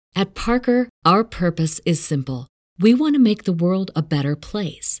At Parker, our purpose is simple. We want to make the world a better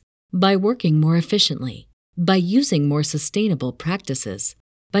place by working more efficiently, by using more sustainable practices,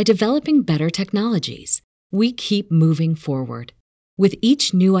 by developing better technologies. We keep moving forward. With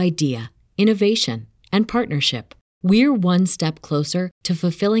each new idea, innovation, and partnership, we're one step closer to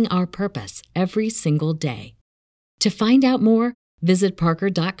fulfilling our purpose every single day. To find out more, visit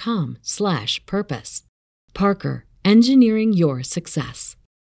parker.com/purpose. Parker, engineering your success.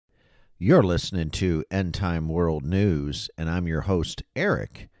 You're listening to End Time World News, and I'm your host,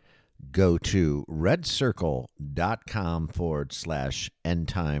 Eric. Go to redcircle.com/End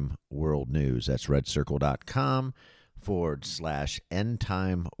Time World News. That's redcircle.com/End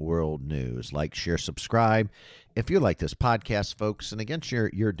Time World News. Like, share, subscribe. If you like this podcast, folks, and again,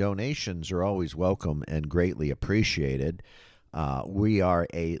 your donations are always welcome and greatly appreciated. We are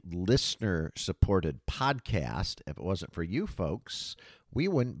a listener-supported podcast. If it wasn't for you folks, we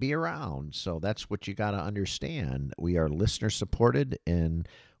wouldn't be around. So that's what you got to understand. We are listener-supported, and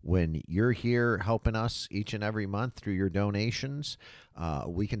when you're here helping us each and every month through your donations,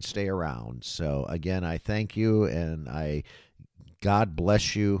 we can stay around. So again, I thank you, and God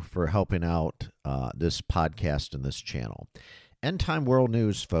bless you for helping out this podcast and this channel. End Time World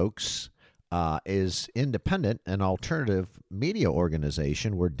News, folks, is independent and alternative media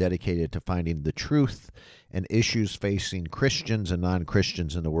organization. We're dedicated to finding the truth and issues facing Christians and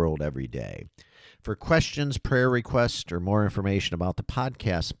non-Christians in the world every day. For questions, prayer requests, or more information about the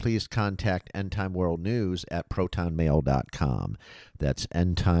podcast, please contact End Time World News at protonmail.com. That's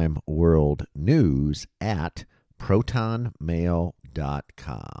End Time World News at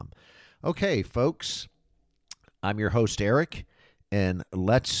protonmail.com. Okay, folks, I'm your host, Eric, and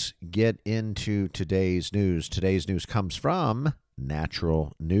let's get into today's news. Today's news comes from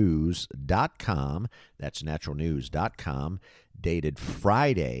naturalnews.com. That's naturalnews.com, dated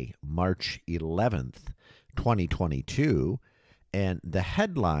Friday, March 11th, 2022. And the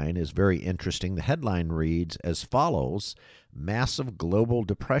headline is very interesting. The headline reads as follows: Massive global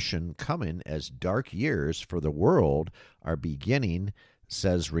depression coming as dark years for the world are beginning,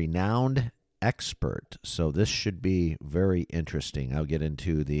 says renowned expert. So this should be very interesting. I'll get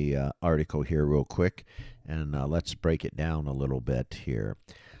into the article here real quick, and let's break it down a little bit here.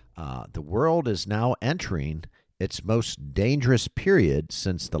 The world is now entering its most dangerous period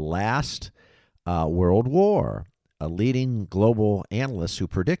since the last World War. A leading global analyst who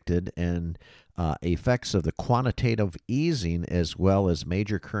predicted and effects of the quantitative easing as well as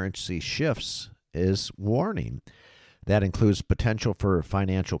major currency shifts is warning. That includes potential for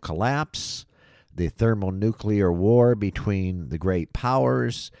financial collapse, the thermonuclear war between the great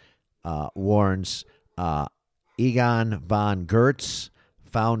powers, warns Egon von Gertz,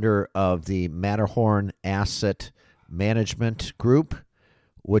 founder of the Matterhorn Asset Management Group,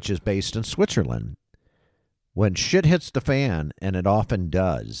 which is based in Switzerland. When shit hits the fan, and it often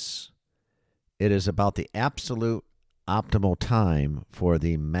does, it is about the absolute optimal time for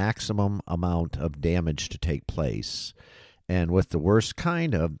the maximum amount of damage to take place. And with the worst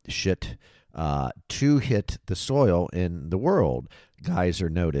kind of shit to hit the soil in the world, guys are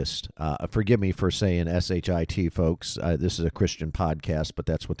noticed. Forgive me for saying SHIT, folks. This is a Christian podcast, but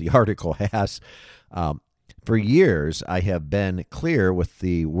that's what the article has. For years, I have been clear with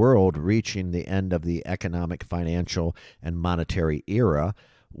the world reaching the end of the economic, financial, and monetary era,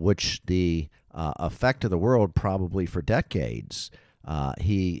 which the effect of the world probably for decades.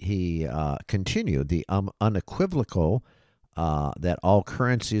 He continued the unequivocal that all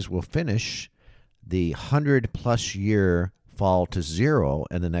currencies will finish the 100-plus year fall to zero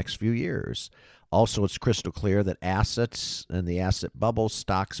in the next few years. Also, it's crystal clear that assets and the asset bubble,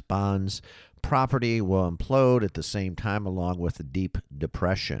 stocks, bonds, property will implode at the same time along with the deep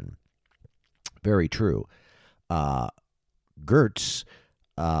depression. Very true. Gertz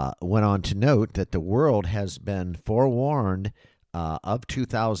went on to note that the world has been forewarned of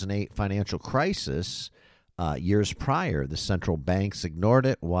 2008 financial crisis years prior. The central banks ignored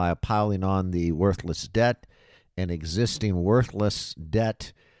it while piling on the worthless debt and existing worthless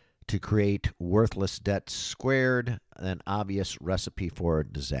debt to create worthless debt squared, an obvious recipe for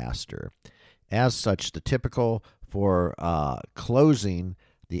disaster. As such, the typical for closing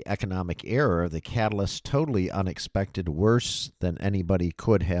the economic era, the catalyst totally unexpected, worse than anybody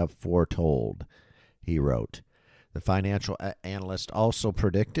could have foretold, he wrote. The financial analyst also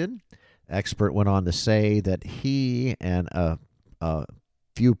predicted. Expert went on to say that he and a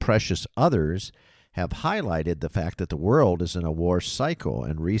few precious others have highlighted the fact that the world is in a war cycle,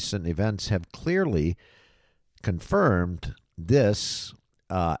 and recent events have clearly confirmed this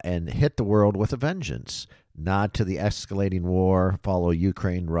and hit the world with a vengeance. nod to the escalating war, follow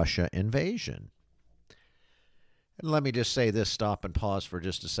Ukraine-Russia invasion. And let me just say this, stop and pause for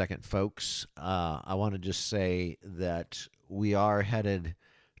just a second, folks. I want to just say that we are headed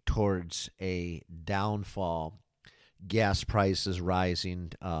towards a downfall. Gas prices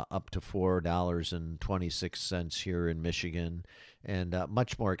rising up to $4.26 here in Michigan, and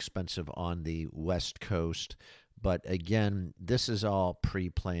much more expensive on the West Coast. But again, this is all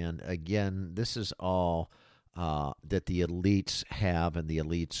pre-planned. Again, this is all that the elites have and the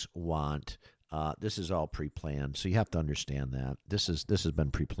elites want. This is all pre-planned, so you have to understand that. This has been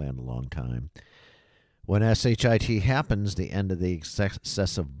pre-planned a long time. When SHIT happens, the end of the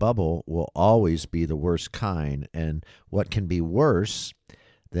excessive bubble will always be the worst kind, and what can be worse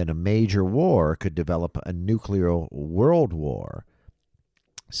than a major war could develop a nuclear world war.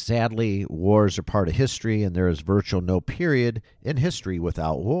 Sadly, wars are part of history, and there is virtually no period in history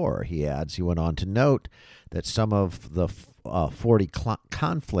without war, he adds. He went on to note that some of the 40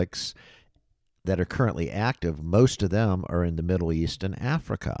 conflicts that are currently active, most of them are in the Middle East and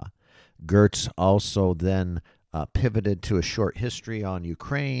Africa. Gertz also then pivoted to a short history on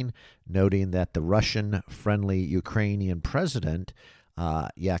Ukraine, noting that the Russian-friendly Ukrainian president,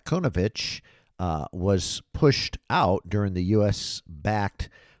 Yanukovych, was pushed out during the U.S.-backed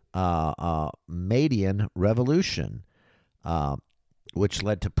Maidan Revolution, which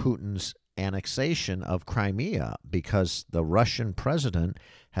led to Putin's annexation of Crimea, because the Russian president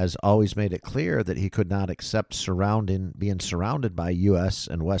has always made it clear that he could not accept being surrounded by U.S.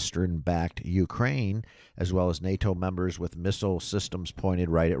 and Western-backed Ukraine, as well as NATO members with missile systems pointed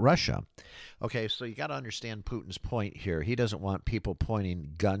right at Russia. Okay, so you got to understand Putin's point here. He doesn't want people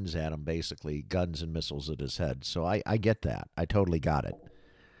pointing guns at him, basically, guns and missiles at his head. So I get that. I totally got it.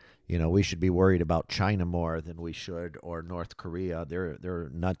 You know, we should be worried about China more than we should, or North Korea. They're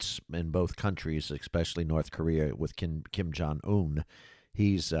nuts in both countries, especially North Korea with Kim Jong-un.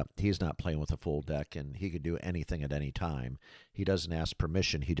 He's not playing with a full deck, and he could do anything at any time. He doesn't ask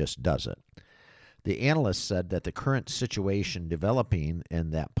permission. He just does it. The analyst said that the current situation developing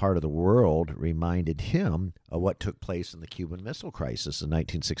in that part of the world reminded him of what took place in the Cuban Missile Crisis in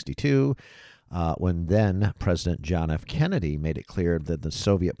 1962, when then President John F. Kennedy made it clear that the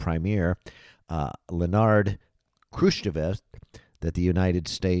Soviet premier, Leonid Khrushchev, that the United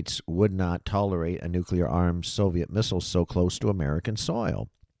States would not tolerate a nuclear-armed Soviet missile so close to American soil.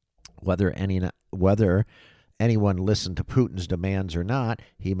 Whether anyone listened to Putin's demands or not,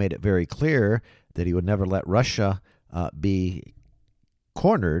 he made it very clear that he would never let Russia be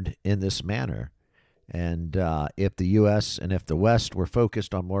cornered in this manner. And if the U.S. and if the West were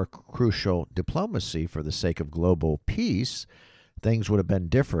focused on more crucial diplomacy for the sake of global peace, things would have been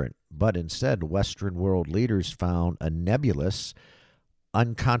different. But instead, Western world leaders found a nebulous,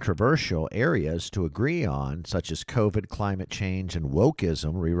 uncontroversial areas to agree on, such as COVID, climate change, and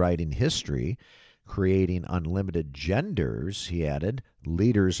wokeism, rewriting history, creating unlimited genders, he added.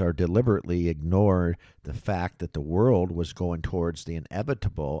 Leaders are deliberately ignored the fact that the world was going towards the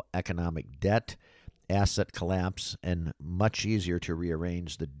inevitable economic debt, asset collapse, and much easier to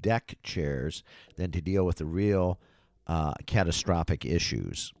rearrange the deck chairs than to deal with the real catastrophic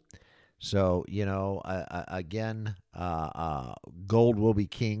issues. So, you know, again, gold will be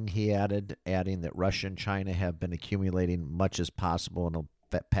king, he added, adding that Russia and China have been accumulating much as possible in the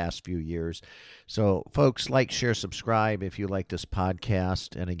past few years. So, folks, like, share, subscribe if you like this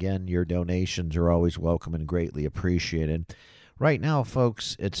podcast. And again, your donations are always welcome and greatly appreciated. Right now,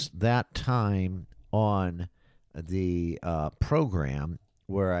 folks, it's that time on the program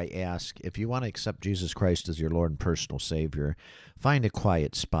where I ask, if you want to accept Jesus Christ as your Lord and personal Savior, find a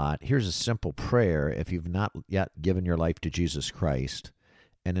quiet spot. Here's a simple prayer if you've not yet given your life to Jesus Christ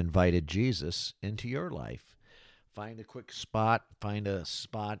and invited Jesus into your life. Find a quick spot. Find a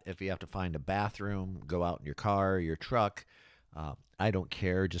spot. If you have to find a bathroom, go out in your car, your truck. I don't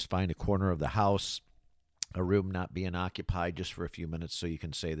care. Just find a corner of the house, a room not being occupied, just for a few minutes so you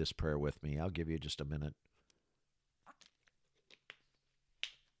can say this prayer with me. I'll give you just a minute.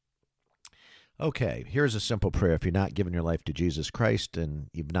 Okay, here's a simple prayer. If you're not giving your life to Jesus Christ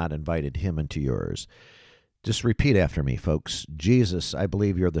and you've not invited him into yours, just repeat after me, folks. Jesus, I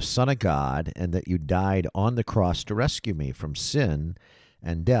believe you're the Son of God and that you died on the cross to rescue me from sin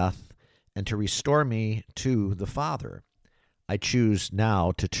and death and to restore me to the Father. I choose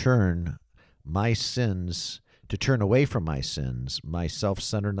now to turn away from my sins, my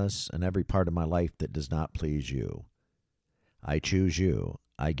self-centeredness, and every part of my life that does not please you. I choose you.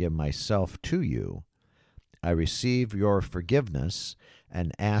 I give myself to you. I receive your forgiveness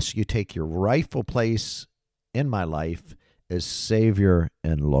and ask you take your rightful place in my life as Savior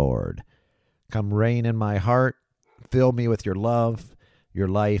and Lord. Come reign in my heart. Fill me with your love, your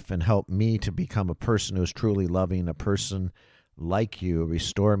life, and help me to become a person who is truly loving, a person like you.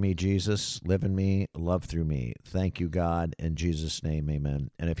 Restore me, Jesus. Live in me. Love through me. Thank you, God. In Jesus' name,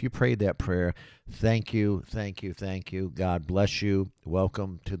 amen. And if you prayed that prayer, thank you, thank you, thank you. God bless you.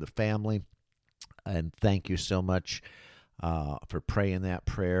 Welcome to the family. And thank you so much for praying that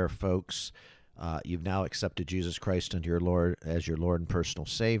prayer, folks. You've now accepted Jesus Christ as your Lord and personal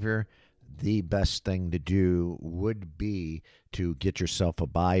Savior. The best thing to do would be to get yourself a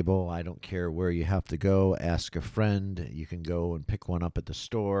Bible. I don't care where you have to go. Ask a friend. You can go and pick one up at the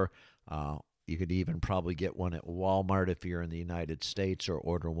store. You could even probably get one at Walmart if you're in the United States, or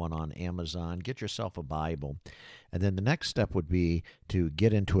order one on Amazon. Get yourself a Bible. And then the next step would be to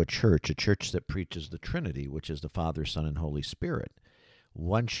get into a church that preaches the Trinity, which is the Father, Son, and Holy Spirit.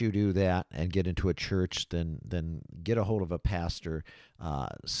 Once you do that and get into a church, then get a hold of a pastor.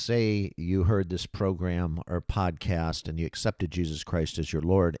 Say you heard this program or podcast and you accepted Jesus Christ as your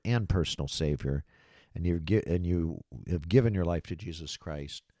Lord and personal Savior, and you have given your life to Jesus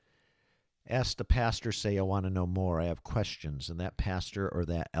Christ. Ask the pastor, say, I want to know more. I have questions. And that pastor or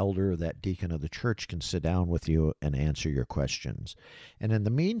that elder or that deacon of the church can sit down with you and answer your questions. And in the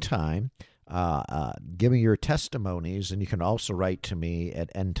meantime, give me your testimonies, and you can also write to me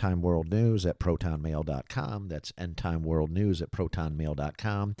at endtimeworldnews@protonmail.com. That's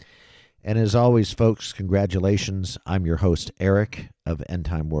endtimeworldnews@protonmail.com. And as always, folks, congratulations. I'm your host, Eric of End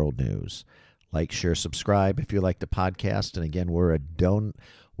Time World News. Like, share, subscribe if you like the podcast. And again, we're a donation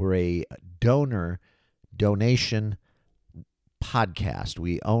podcast.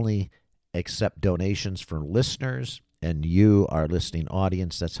 We only accept donations from listeners and you, our listening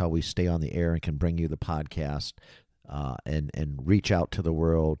audience. That's how we stay on the air and can bring you the podcast and reach out to the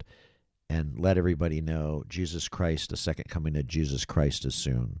world and let everybody know Jesus Christ, the second coming of Jesus Christ, is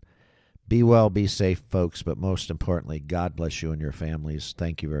soon. Be well, be safe, folks, but most importantly, God bless you and your families.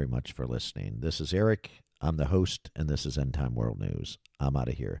 Thank you very much for listening. This is Eric. I'm the host, and this is End Time World News. I'm out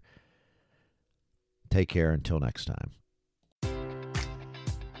of here. Take care until next time.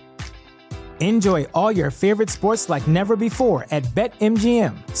 Enjoy all your favorite sports like never before at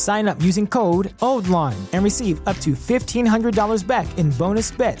BetMGM. Sign up using code OLDLINE and receive up to $1,500 back in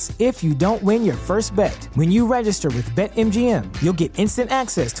bonus bets if you don't win your first bet. When you register with BetMGM, you'll get instant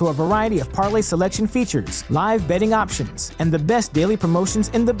access to a variety of parlay selection features, live betting options, and the best daily promotions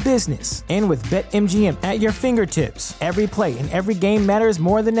in the business. And with BetMGM at your fingertips, every play and every game matters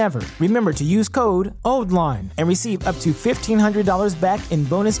more than ever. Remember to use code OLDLINE and receive up to $1,500 back in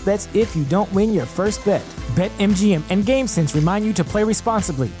bonus bets if you don't win your first bet. BetMGM and GameSense remind you to play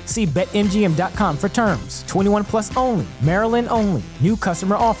responsibly. See BetMGM.com for terms. 21 plus only. Maryland only. New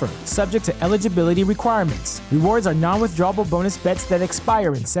customer offer. Subject to eligibility requirements. Rewards are non-withdrawable bonus bets that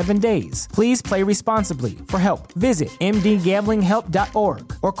expire in 7 days. Please play responsibly. For help, visit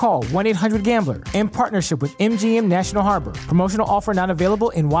mdgamblinghelp.org or call 1-800-GAMBLER in partnership with MGM National Harbor. Promotional offer not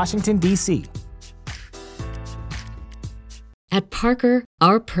available in Washington, D.C. At Parker,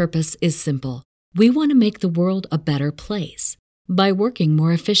 our purpose is simple. We want to make the world a better place by working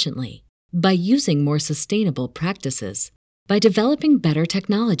more efficiently, by using more sustainable practices, by developing better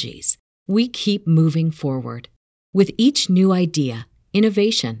technologies. We keep moving forward. With each new idea,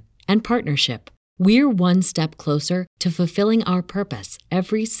 innovation, and partnership, we're one step closer to fulfilling our purpose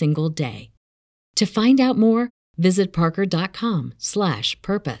every single day. To find out more, visit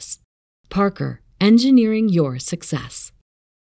parker.com/purpose. Parker, engineering your success.